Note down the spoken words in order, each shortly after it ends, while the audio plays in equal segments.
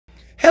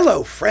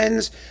Hello,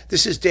 friends.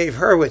 This is Dave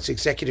Hurwitz,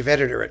 executive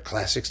editor at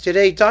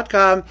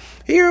ClassicsToday.com,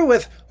 here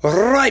with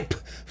Ripe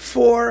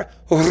for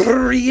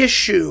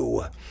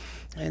Reissue.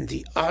 And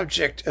the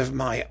object of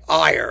my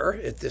ire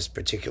at this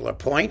particular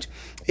point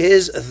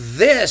is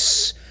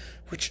this,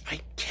 which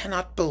I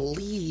cannot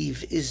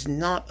believe is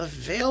not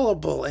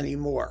available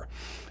anymore.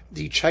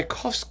 The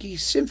Tchaikovsky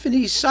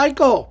Symphony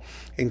Cycle,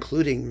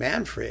 including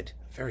Manfred,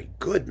 very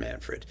good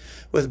Manfred,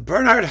 with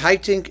Bernhard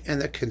Haitink and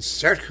the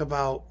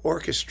Concertgebouw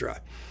Orchestra.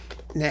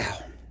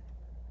 Now,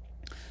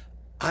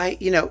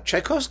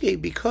 Tchaikovsky,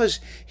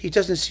 because he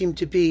doesn't seem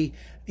to be,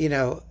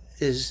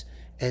 as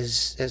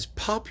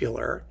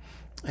popular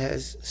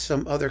as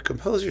some other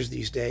composers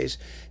these days,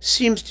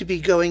 seems to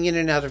be going in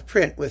and out of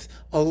print with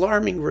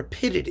alarming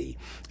rapidity,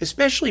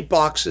 especially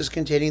boxes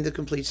containing the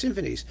complete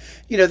symphonies.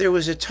 There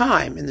was a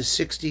time in the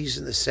 60s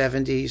and the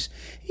 70s,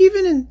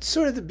 even in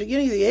sort of the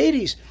beginning of the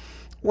 80s,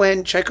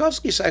 when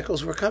Tchaikovsky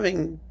cycles were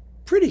coming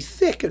pretty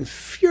thick and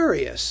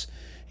furious.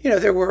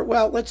 There were,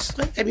 all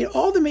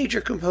the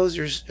major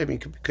composers,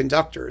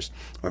 conductors,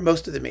 or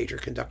most of the major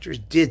conductors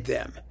did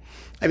them.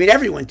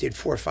 Everyone did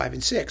 4, 5,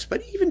 and 6,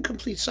 but even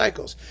complete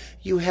cycles.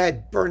 You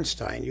had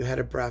Bernstein, you had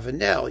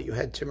Abravanel, you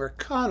had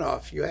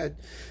Timirkanov, you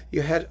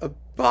had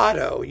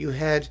Abbado, you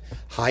had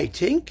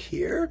Haitink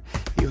here,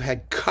 you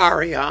had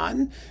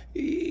Karajan.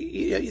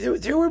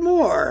 There were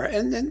more,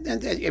 and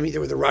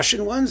there were the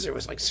Russian ones. There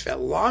was like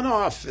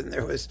Svetlanov, and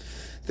there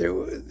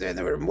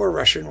were more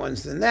Russian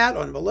ones than that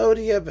on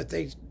Melodia, but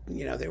they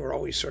were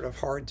always sort of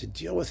hard to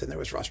deal with. And there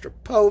was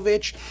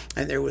Rostropovich,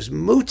 and there was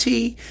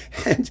Muti,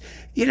 and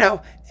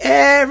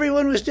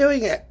everyone was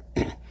doing it.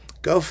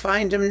 Go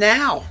find them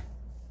now.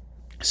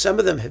 Some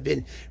of them have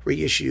been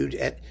reissued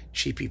at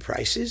cheapy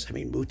prices.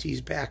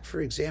 Muti's back,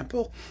 for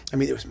example.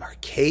 There was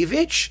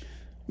Markevich,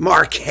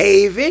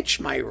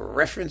 my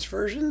reference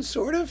version,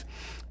 sort of.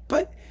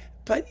 But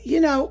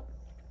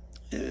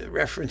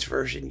reference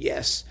version,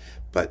 yes.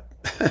 But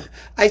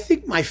I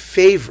think my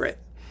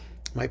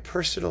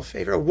personal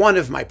favorite, one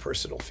of my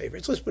personal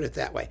favorites, let's put it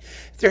that way.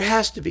 There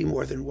has to be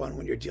more than one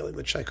when you're dealing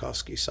with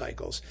Tchaikovsky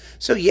cycles.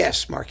 So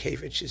yes,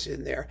 Markevich is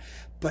in there,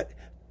 but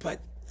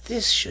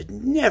this should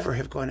never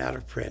have gone out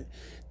of print,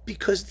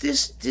 because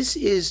this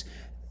is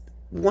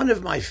one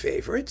of my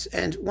favorites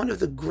and one of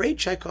the great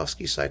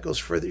Tchaikovsky cycles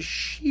for the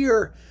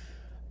sheer,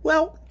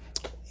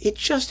 it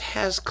just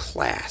has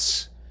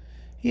class.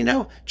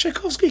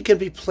 Tchaikovsky can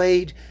be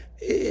played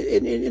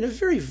in a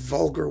very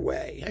vulgar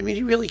way.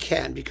 He really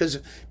can, because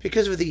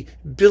of the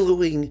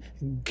billowing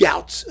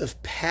gouts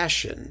of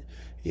passion.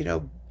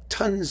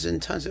 Tons and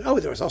tons of.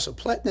 There was also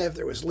Pletnev.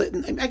 There was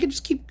Litton. I could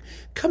just keep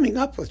coming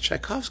up with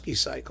Tchaikovsky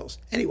cycles.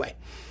 Anyway,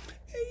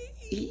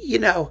 you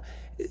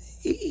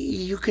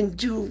can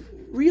do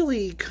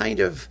really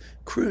kind of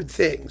crude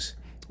things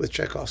with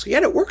Tchaikovsky,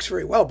 and it works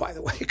very well, by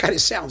the way. It kind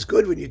of sounds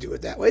good when you do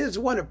it that way. There's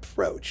one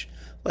approach.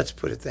 Let's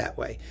put it that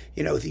way.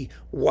 The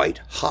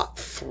white-hot,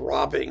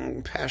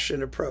 throbbing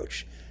passion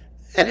approach.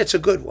 And it's a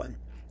good one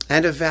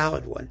and a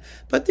valid one.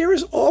 But there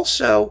is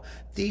also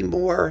the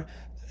more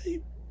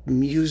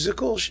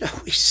musical,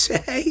 shall we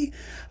say?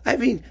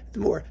 The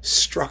more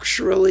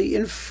structurally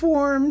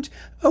informed.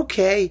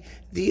 Okay,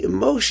 the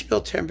emotional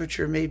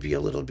temperature may be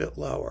a little bit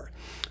lower,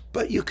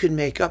 but you can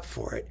make up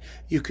for it.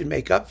 You can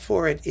make up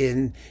for it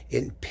in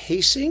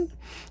pacing,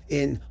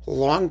 in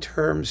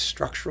long-term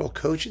structural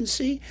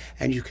cogency,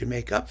 and you can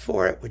make up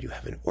for it when you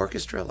have an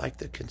orchestra like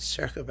the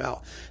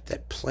Concertgebouw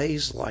that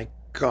plays like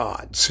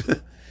gods.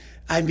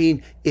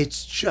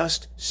 It's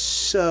just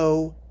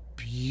so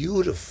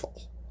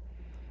beautiful.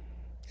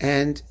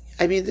 And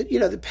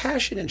the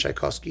passion in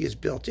Tchaikovsky is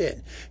built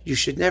in. You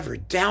should never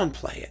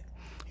downplay it.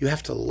 You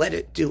have to let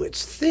it do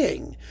its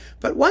thing.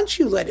 But once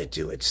you let it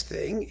do its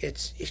thing,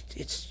 it's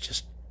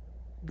just,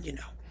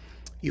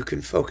 you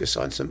can focus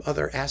on some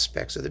other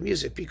aspects of the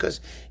music, because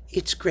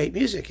it's great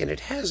music and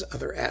it has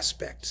other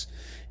aspects.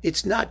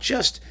 It's not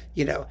just,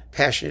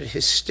 passionate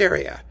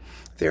hysteria.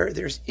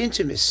 There's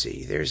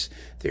intimacy. There's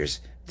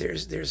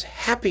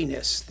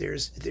happiness.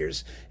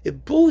 There's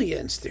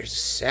ebullience. There's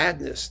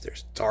sadness.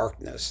 There's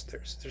darkness.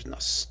 There's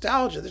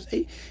nostalgia.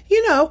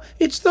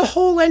 It's the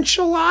whole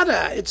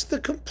enchilada. It's the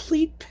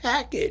complete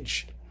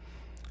package.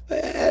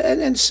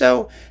 And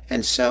so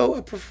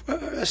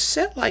a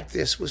set like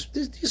this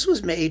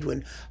was made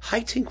when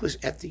Haitink was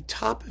at the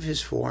top of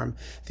his form,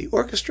 the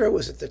orchestra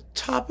was at the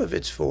top of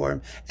its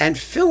form, and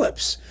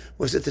Phillips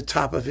was at the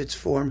top of its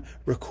form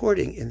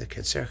recording in the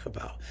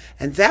Concertgebouw.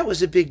 And that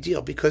was a big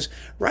deal, because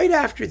right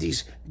after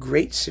these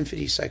great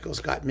symphony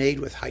cycles got made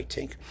with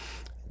Haitink,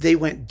 they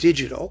went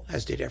digital,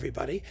 as did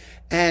everybody,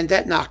 and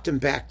that knocked them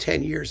back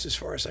 10 years as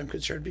far as I'm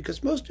concerned,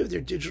 because most of their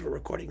digital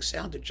recordings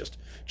sounded just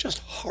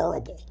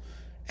horrible.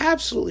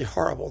 Absolutely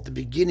horrible at the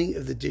beginning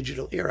of the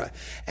digital era.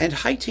 And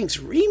Haitink's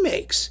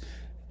remakes,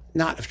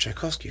 not of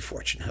Tchaikovsky,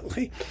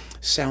 fortunately,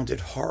 sounded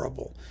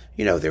horrible.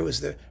 There was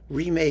the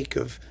remake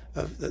of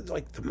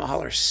the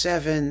Mahler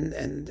 7,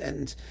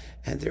 and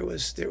there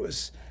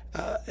was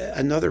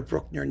another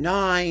Bruckner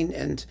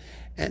 9,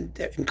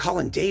 and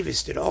Colin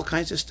Davis did all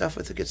kinds of stuff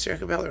with the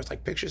Concertgebouw. There was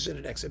like pictures at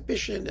an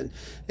exhibition and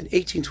an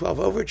 1812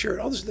 overture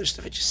and all this other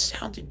stuff. It just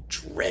sounded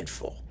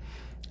dreadful,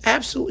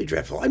 absolutely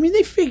dreadful. I mean,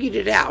 they figured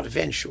it out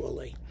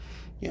eventually,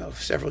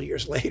 several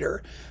years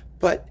later,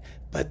 but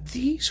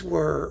these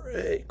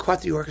were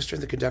caught the orchestra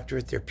and the conductor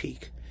at their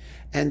peak.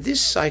 And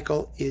this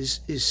cycle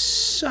is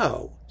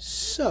so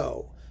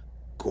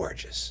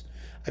gorgeous.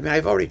 I mean,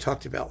 I've already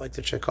talked about like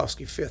the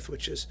Tchaikovsky Fifth,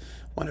 which is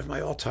one of my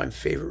all-time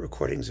favorite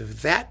recordings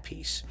of that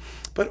piece.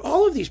 But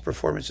all of these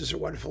performances are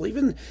wonderful.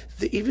 Even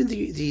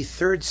the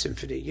Third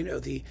Symphony,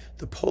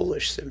 the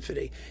Polish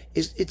Symphony,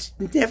 it's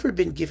never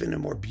been given a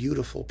more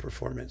beautiful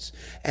performance.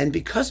 And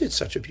because it's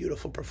such a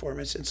beautiful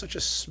performance and such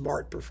a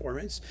smart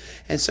performance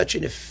and such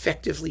an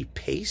effectively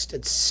paced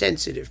and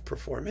sensitive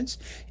performance,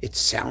 it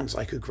sounds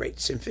like a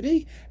great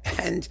symphony,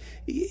 and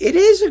it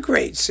is a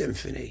great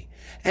symphony.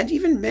 And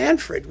even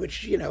Manfred,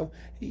 which,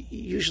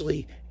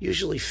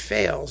 usually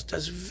fails,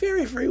 does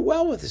very, very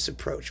well with this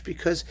approach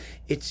because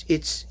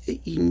it's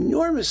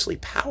enormously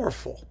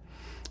powerful.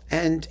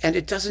 And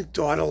it doesn't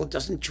dawdle, it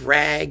doesn't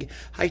drag.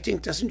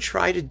 Haitink doesn't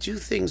try to do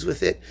things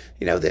with it,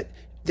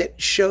 that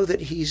show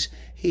that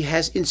he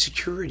has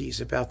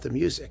insecurities about the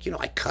music.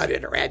 Like cut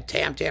it or add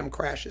tam-tam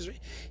crashes.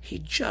 He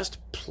just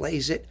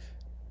plays it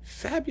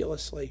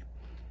fabulously.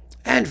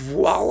 And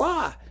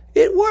voila!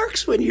 It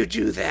works when you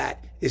do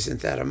that.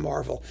 Isn't that a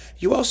marvel?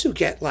 You also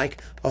get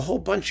like a whole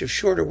bunch of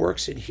shorter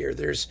works in here.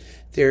 There's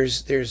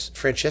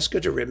Francesco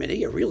da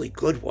Rimini, a really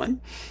good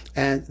one,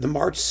 and the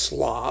March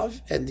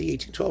Slav and the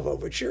 1812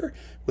 Overture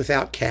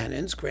without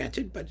cannons,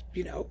 granted, but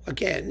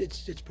again,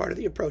 it's part of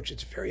the approach.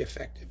 It's very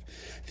effective.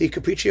 The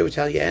Capriccio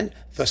Italien,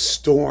 the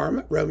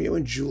Storm, Romeo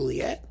and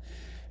Juliet,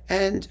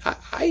 and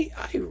I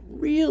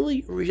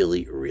really,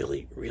 really,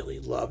 really, really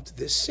loved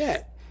this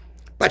set,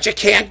 but you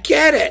can't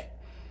get it.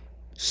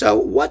 So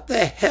what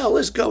the hell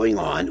is going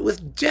on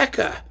with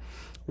Decca?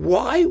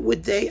 Why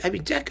would they? I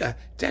mean, Decca,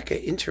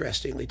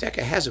 interestingly,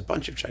 Decca has a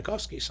bunch of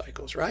Tchaikovsky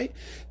cycles, right?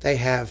 They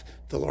have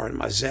the Loren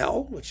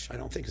Mazel, which I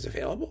don't think is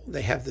available.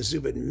 They have the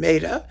Zubin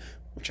Mehta,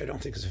 which I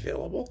don't think is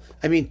available.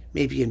 I mean,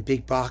 maybe in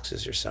big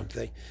boxes or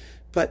something.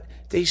 But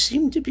they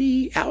seem to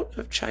be out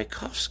of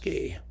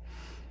Tchaikovsky.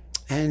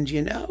 And,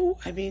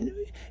 I mean,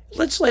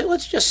 let's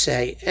just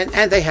say,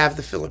 and they have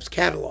the Phillips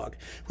catalog,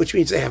 which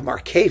means they have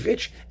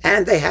Markevich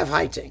and they have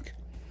Haitink.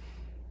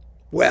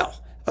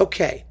 Well,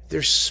 okay,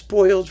 they're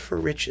spoiled for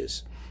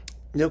riches,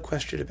 no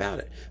question about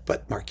it.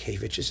 But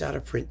Markevich is out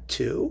of print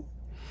too.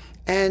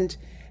 And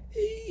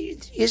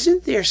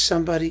isn't there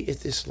somebody at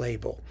this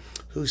label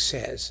who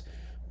says,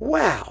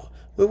 wow,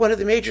 we're one of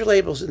the major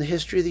labels in the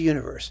history of the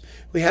universe.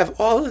 We have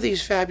all of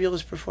these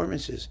fabulous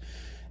performances.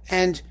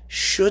 And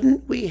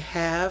shouldn't we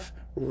have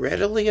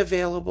readily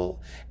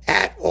available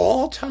at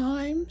all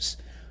times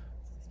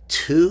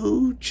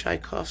 2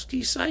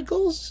 Tchaikovsky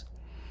cycles?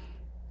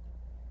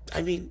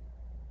 I mean,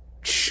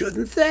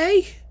 shouldn't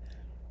they?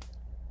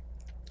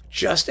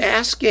 Just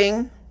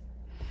asking.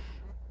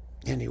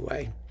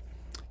 Anyway,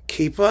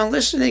 keep on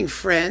listening,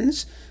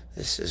 friends.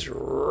 This is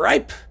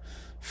ripe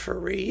for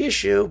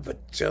reissue,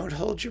 but don't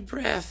hold your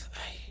breath.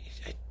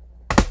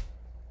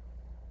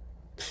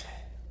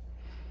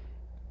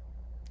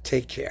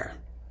 Take care.